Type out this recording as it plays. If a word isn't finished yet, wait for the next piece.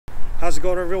How's it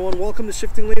going, everyone? Welcome to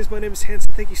Shifting Lanes. My name is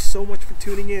Hanson. Thank you so much for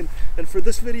tuning in. And for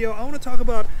this video, I want to talk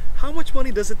about how much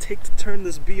money does it take to turn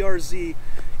this BRZ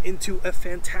into a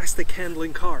fantastic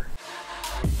handling car.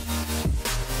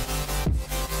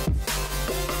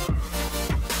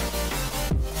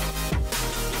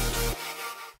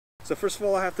 So first of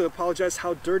all, I have to apologize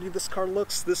how dirty this car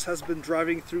looks. This has been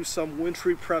driving through some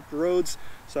wintry prep roads,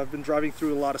 so I've been driving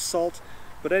through a lot of salt.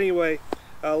 But anyway,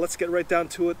 let's get right down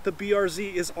to it. The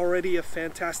BRZ is already a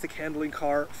fantastic handling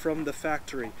car from the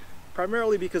factory,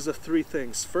 primarily because of three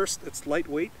things. First, it's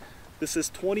lightweight. This is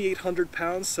 2,800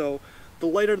 pounds, so the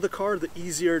lighter the car, the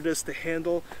easier it is to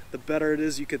handle, the better it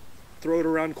is. You could throw it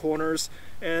around corners,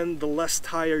 and the less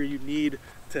tire you need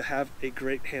to have a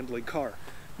great handling car.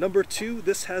 Number two,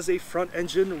 this has a front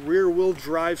engine rear wheel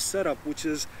drive setup, which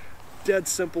is dead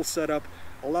simple setup.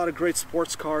 A lot of great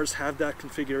sports cars have that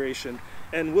configuration.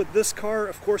 And with this car,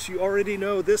 of course, you already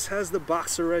know this has the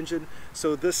boxer engine,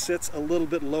 so this sits a little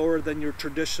bit lower than your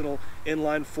traditional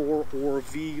inline 4 or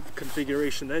V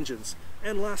configuration engines.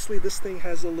 And lastly, this thing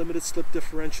has a limited slip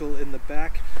differential in the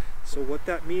back. So what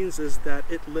that means is that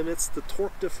it limits the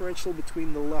torque differential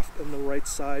between the left and the right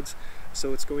sides.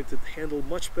 So it's going to handle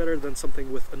much better than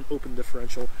something with an open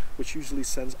differential, which usually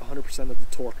sends 100% of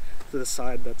the torque to the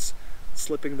side that's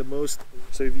slipping the most.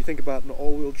 So if you think about an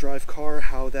all-wheel drive car,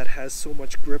 how that has so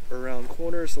much grip around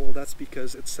corners, well, that's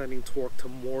because it's sending torque to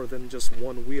more than just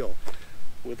one wheel.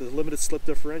 With a limited slip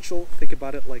differential, think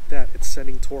about it like that. It's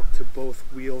sending torque to both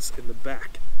wheels in the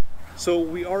back. So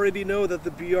we already know that the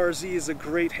BRZ is a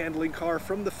great handling car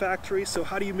from the factory, so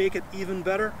how do you make it even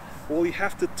better? Well, you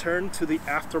have to turn to the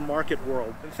aftermarket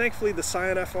world. And thankfully, the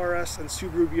Scion FRS and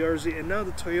Subaru BRZ and now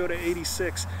the Toyota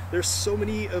 86, there's so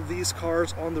many of these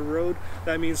cars on the road.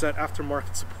 That means that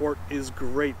aftermarket support is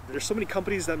great. There's so many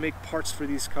companies that make parts for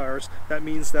these cars. That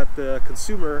means that the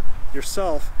consumer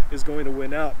yourself is going to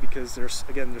win out because there's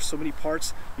so many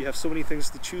parts, you have so many things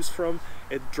to choose from.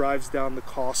 It drives down the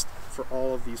cost for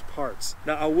all of these parts.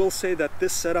 Now, I will say that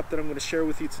this setup that I'm going to share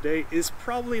with you today is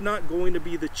probably not going to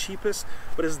be the cheapest,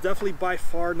 but it's definitely by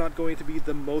far not going to be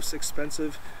the most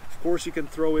expensive. Of course, you can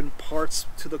throw in parts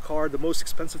to the car, the most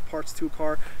expensive parts to a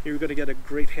car, and you're going to get a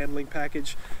great handling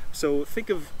package. So think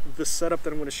of the setup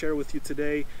that I'm going to share with you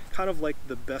today kind of like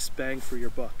the best bang for your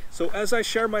buck. So as I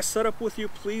share my setup with you,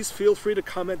 please feel free to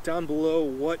comment down below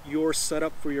what your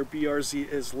setup for your BRZ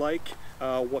is like.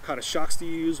 What kind of shocks do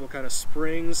you use, what kind of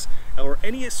springs, or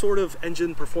any sort of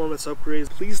engine performance upgrades.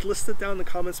 Please list it down in the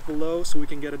comments below so we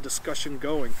can get a discussion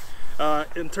going.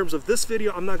 In terms of this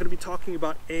video, I'm not going to be talking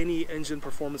about any engine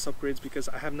performance upgrades because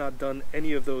I have not done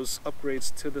any of those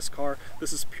upgrades to this car.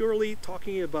 This is purely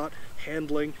talking about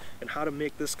handling and how to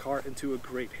make this car into a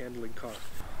great handling car.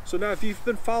 So now, if you've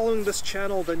been following this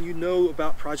channel, then you know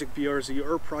about Project BRZ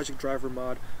or Project Driver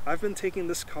Mod. I've been taking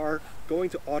this car, going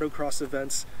to autocross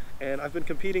events, and I've been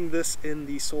competing this in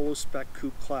the Solo Spec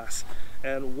Coupe class.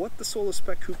 And what the Solo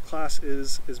Spec Coupe class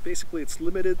is basically it's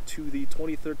limited to the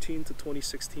 2013 to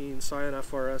 2016 Scion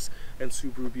FRS and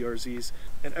Subaru BRZs.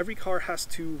 And every car has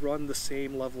to run the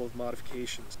same level of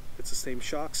modifications. It's the same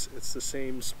shocks, it's the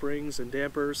same springs and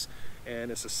dampers,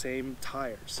 and it's the same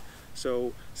tires.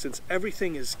 So since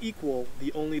everything is equal,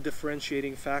 the only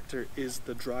differentiating factor is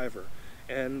the driver.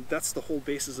 And that's the whole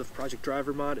basis of Project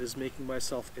Driver Mod, is making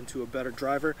myself into a better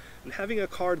driver and having a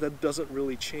car that doesn't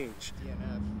really change.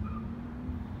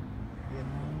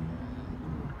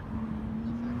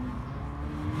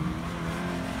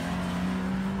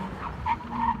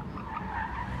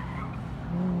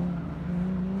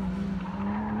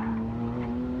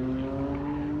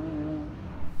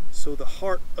 So the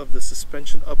heart of the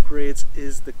suspension upgrades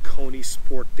is the Koni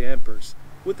Sport dampers.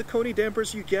 With the Koni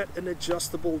dampers, you get an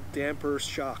adjustable damper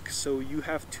shock, so you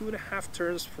have 2.5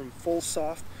 turns from full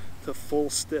soft to full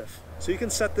stiff. So you can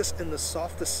set this in the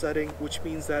softest setting, which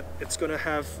means that it's going to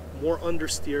have more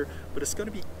understeer, but it's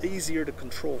going to be easier to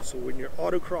control. So when you're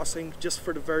autocrossing, just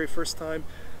for the very first time,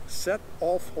 set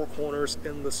all 4 corners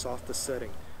in the softest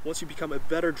setting. Once you become a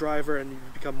better driver and you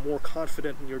become more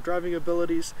confident in your driving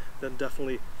abilities, then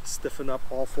definitely stiffen up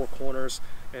all 4 corners,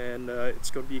 and it's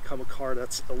going to become a car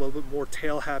that's a little bit more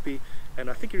tail happy,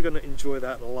 and I think you're going to enjoy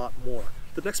that a lot more.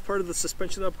 The next part of the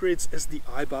suspension upgrades is the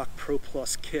Eibach Pro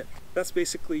Plus Kit. That's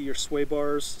basically your sway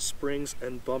bars, springs,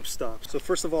 and bump stops. So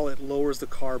first of all, it lowers the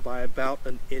car by about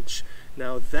an inch.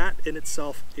 Now that in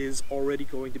itself is already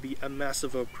going to be a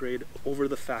massive upgrade over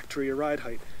the factory ride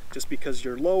height. Just because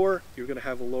you're lower, you're going to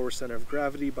have a lower center of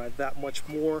gravity by that much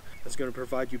more. It's going to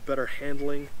provide you better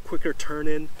handling, quicker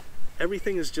turn-in.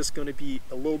 Everything is just going to be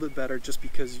a little bit better just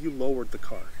because you lowered the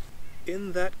car.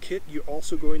 In that kit, you're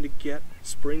also going to get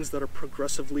springs that are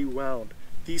progressively wound.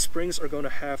 These springs are going to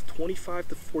have 25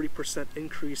 to 40%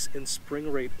 increase in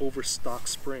spring rate over stock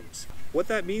springs. What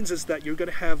that means is that you're going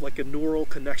to have like a neural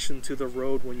connection to the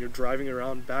road when you're driving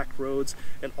around back roads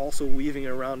and also weaving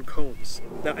around cones.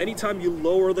 Now, anytime you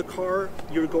lower the car,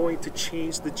 you're going to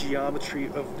change the geometry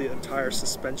of the entire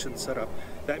suspension setup.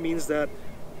 That means that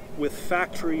with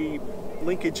factory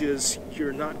linkages,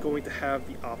 you're not going to have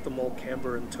the optimal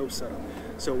camber and toe setup.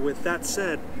 So with that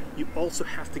said, you also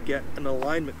have to get an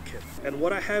alignment kit. And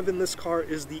what I have in this car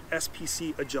is the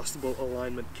SPC adjustable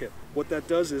alignment kit. What that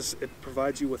does is it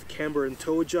provides you with camber and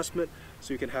toe adjustment,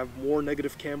 so you can have more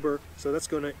negative camber. So that's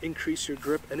going to increase your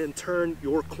grip and in turn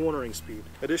your cornering speed.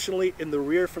 Additionally, in the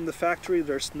rear from the factory,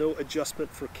 there's no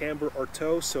adjustment for camber or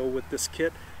toe. So with this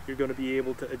kit, you're going to be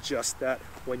able to adjust that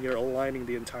when you're aligning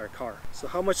the entire car. So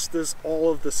how much does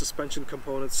all of the suspension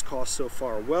components cost so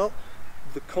far? Well,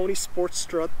 the Koni sports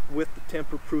strut with the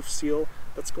tamper-proof seal,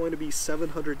 that's going to be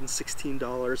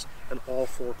 $716 and all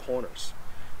four corners.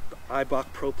 The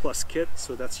Eibach Pro Plus Kit,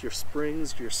 so that's your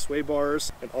springs, your sway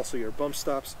bars, and also your bump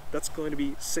stops, that's going to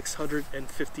be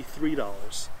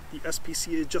 $653. The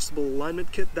SPC adjustable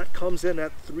alignment kit, that comes in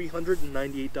at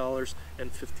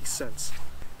 $398.50.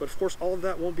 But of course, all of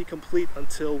that won't be complete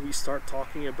until we start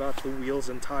talking about the wheels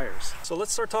and tires. So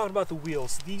let's start talking about the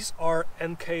wheels. These are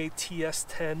Enkei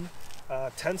TS10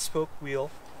 10-spoke wheel.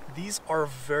 These are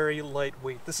very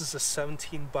lightweight. This is a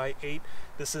 17x8.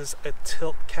 This is a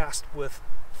tilt cast with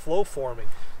flow forming.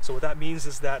 So what that means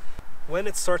is that when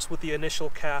it starts with the initial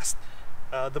cast,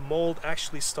 the mold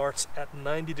actually starts at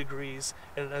 90 degrees,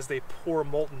 and as they pour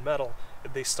molten metal,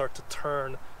 they start to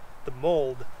turn the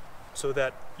mold so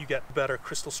that you get better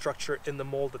crystal structure in the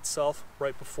mold itself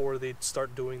right before they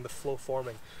start doing the flow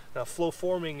forming. Now, flow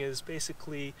forming is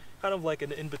basically kind of like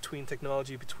an in-between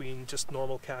technology between just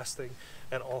normal casting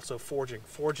and also forging.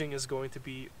 Forging is going to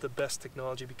be the best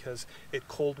technology because it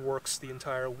cold works the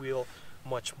entire wheel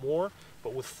much more,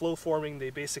 but with flow forming they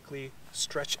basically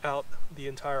stretch out the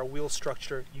entire wheel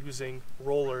structure using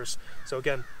rollers. So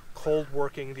again, cold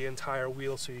working the entire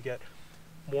wheel so you get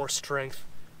more strength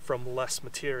from less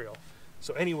material.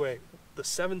 So anyway, the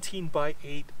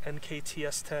 17x8 Enkei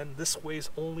TS10, this weighs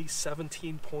only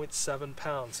 17.7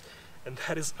 pounds, and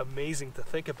that is amazing to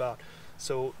think about.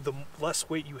 So the less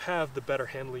weight you have, the better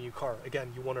handling your car.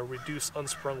 Again, you want to reduce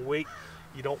unsprung weight.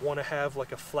 You don't want to have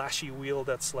like a flashy wheel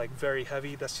that's like very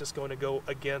heavy. That's just going to go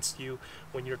against you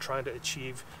when you're trying to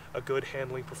achieve a good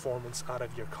handling performance out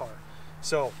of your car.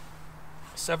 So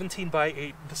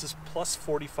 17x8, this is plus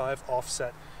 45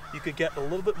 offset. You could get a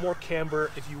little bit more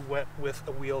camber if you went with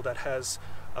a wheel that has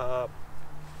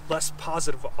less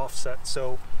positive offset.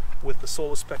 So with the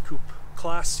Solo Spec Coupe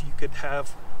class, you could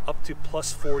have up to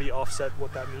plus 40 offset.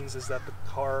 What that means is that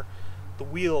the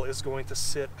wheel is going to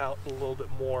sit out a little bit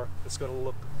more. It's going to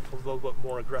look a little bit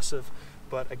more aggressive.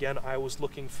 But again, I was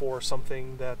looking for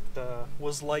something that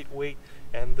was lightweight,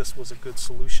 and this was a good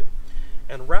solution.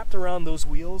 And wrapped around those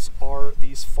wheels are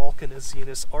these Falken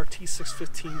Azenis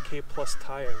RT615K Plus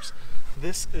tires.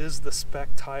 This is the spec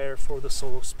tire for the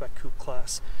Solo Spec Coupe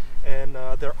class. And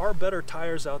there are better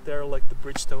tires out there like the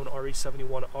Bridgestone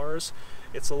RE71Rs.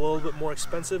 It's a little bit more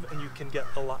expensive and you can get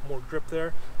a lot more grip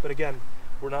there. But again,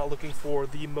 we're not looking for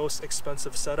the most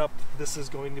expensive setup. This is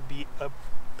going to be a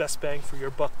best bang for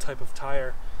your buck type of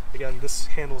tire. Again, this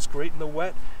handles great in the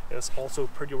wet, and it's also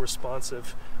pretty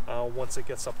responsive once it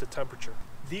gets up to temperature.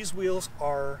 These wheels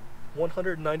are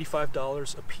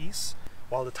 $195 a piece,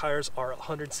 while the tires are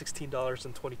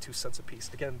 $116.22 a piece.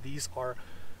 Again, these are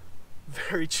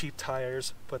very cheap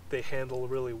tires, but they handle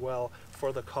really well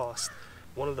for the cost.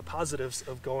 One of the positives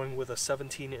of going with a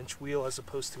 17-inch wheel as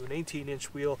opposed to an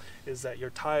 18-inch wheel is that your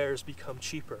tires become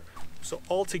cheaper. So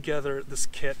altogether, this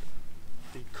kit,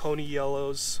 the Koni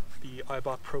yellows, the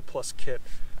Eibach Pro Plus Kit,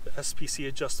 the SPC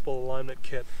adjustable alignment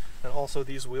kit, and also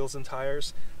these wheels and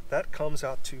tires, that comes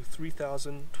out to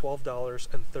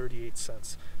 $3,012.38.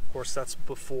 Of course, that's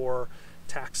before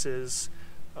taxes,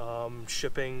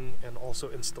 shipping, and also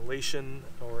installation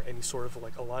or any sort of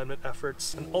like alignment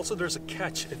efforts. And also there's a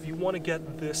catch. If you want to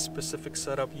get this specific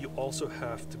setup, you also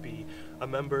have to be a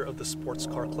member of the Sports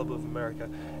Car Club of America,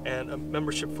 and a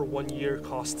membership for 1 year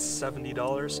costs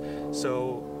 $70.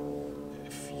 So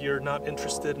if you're not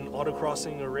interested in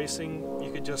autocrossing or racing,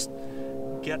 you could just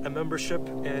get a membership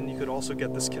and you could also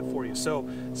get this kit for you. So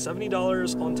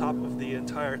 $70 on top of the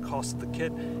entire cost of the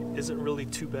kit isn't really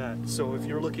too bad. So if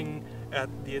you're looking at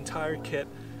the entire kit,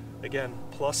 again,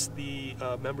 plus the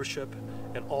membership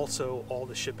and also all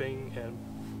the shipping and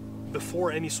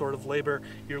before any sort of labor,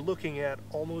 you're looking at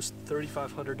almost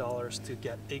 $3,500 to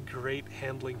get a great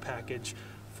handling package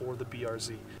for the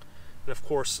BRZ. And of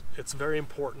course, it's very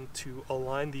important to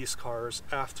align these cars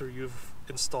after you've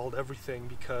installed everything,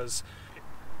 because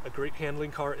a great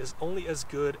handling car is only as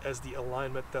good as the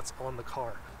alignment that's on the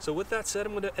car. So with that said,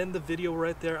 I'm going to end the video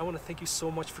right there. I want to thank you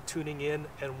so much for tuning in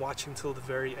and watching till the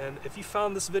very end. If you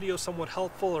found this video somewhat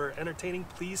helpful or entertaining,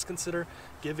 please consider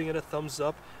giving it a thumbs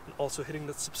up and also hitting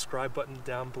the subscribe button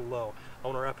down below. I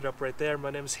want to wrap it up right there. My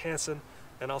name is Hanson,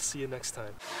 and I'll see you next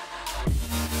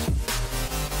time.